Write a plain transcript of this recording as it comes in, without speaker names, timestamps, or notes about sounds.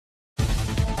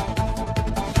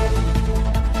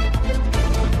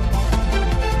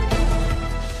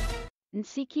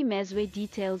Ntsiki Mazwai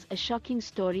details a shocking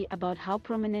story about how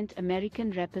prominent American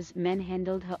rappers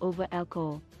manhandled her over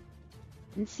alcohol.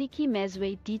 Ntsiki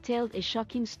Mazwai detailed a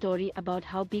shocking story about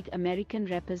how big American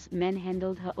rappers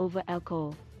manhandled her over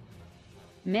alcohol.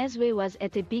 Mazwai was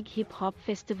at a big hip-hop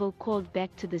festival called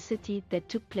Back to the City that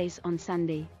took place on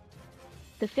Sunday.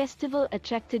 The festival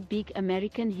attracted big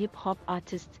American hip-hop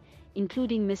artists,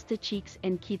 including Mr. Cheeks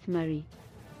and Keith Murray.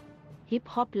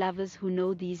 Hip-hop lovers who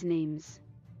know these names.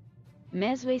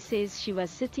 Mazwai says she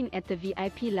was sitting at the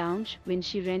VIP lounge when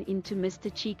she ran into Mr.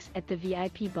 Cheeks at the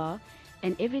VIP bar,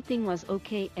 and everything was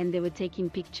okay and they were taking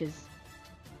pictures.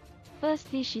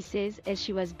 Firstly, she says, as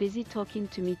she was busy talking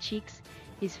to me Cheeks,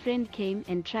 his friend came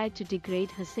and tried to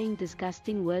degrade her, saying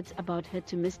disgusting words about her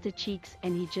to Mr. Cheeks,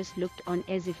 and he just looked on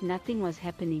as if nothing was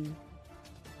happening.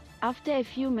 After a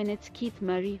few minutes, Keith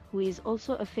Murray, who is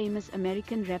also a famous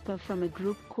American rapper from a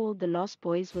group called the Lost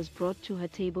Boys, was brought to her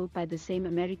table by the same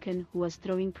American who was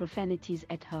throwing profanities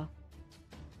at her.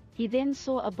 He then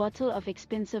saw a bottle of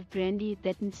expensive brandy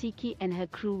that Ntsiki and her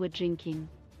crew were drinking.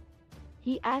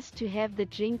 He asked to have the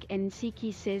drink, and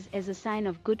Ntsiki says as a sign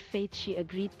of good faith she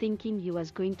agreed, thinking he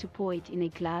was going to pour it in a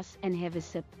glass and have a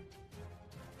sip.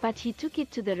 But he took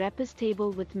it to the rapper's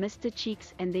table with Mr.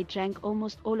 Cheeks and they drank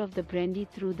almost all of the brandy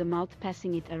through the mouth,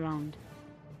 passing it around.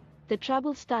 The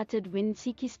trouble started when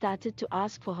Ntsiki started to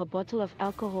ask for her bottle of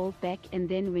alcohol back, and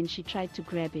then when she tried to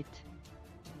grab it.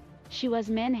 She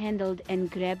was manhandled and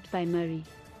grabbed by Murray.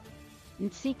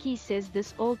 Ntsiki says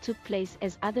this all took place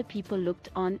as other people looked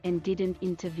on and didn't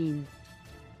intervene.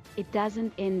 It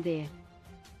doesn't end there.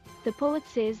 The poet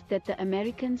says that the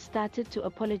Americans started to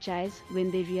apologize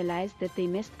when they realized that they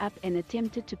messed up and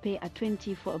attempted to pay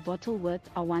 $20 for a bottle worth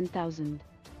of $1,000.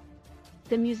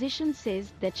 The musician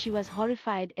says that she was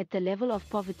horrified at the level of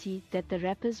poverty that the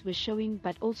rappers were showing,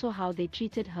 but also how they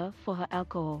treated her for her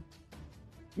alcohol.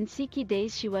 Ntsiki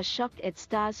days she was shocked at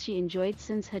stars she enjoyed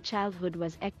since her childhood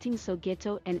was acting so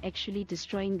ghetto and actually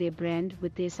destroying their brand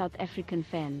with their South African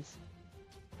fans.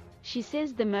 She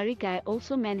says the Murray guy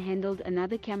also manhandled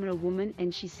another camera woman,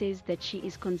 and she says that she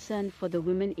is concerned for the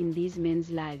women in these men's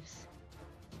lives.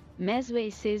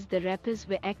 Mazwai says the rappers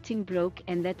were acting broke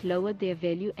and that lowered their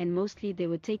value, and mostly they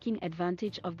were taking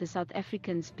advantage of the South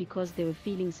Africans because they were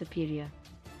feeling superior.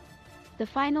 The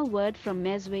final word from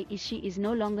Mazwai is she is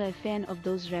no longer a fan of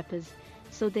those rappers,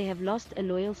 so they have lost a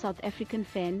loyal South African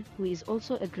fan who is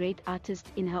also a great artist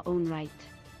in her own right.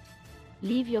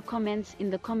 Leave your comments in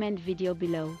the comment video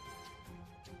below.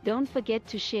 Don't forget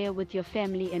to share with your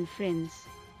family and friends.